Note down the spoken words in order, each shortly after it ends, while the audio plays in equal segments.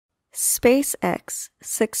SpaceX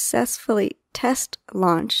successfully test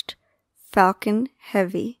launched Falcon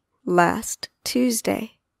Heavy last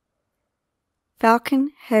Tuesday.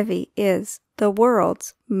 Falcon Heavy is the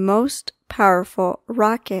world's most powerful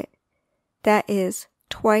rocket that is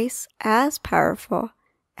twice as powerful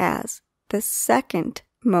as the second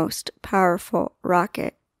most powerful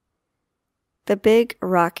rocket. The big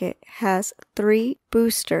rocket has 3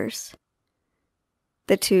 boosters.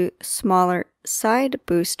 The 2 smaller side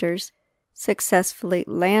boosters successfully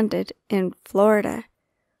landed in Florida,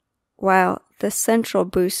 while the central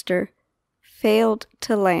booster failed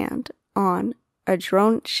to land on a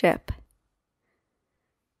drone ship.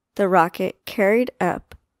 The rocket carried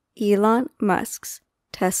up Elon Musk's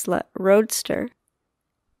Tesla Roadster,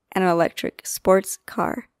 an electric sports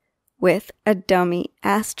car with a dummy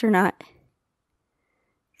astronaut.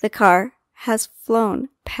 The car has flown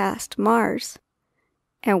past Mars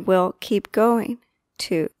and will keep going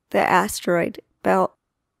to the asteroid belt.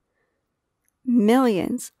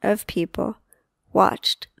 Millions of people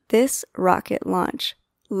watched this rocket launch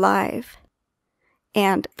live,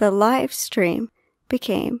 and the live stream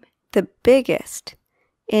became the biggest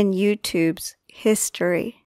in YouTube's history.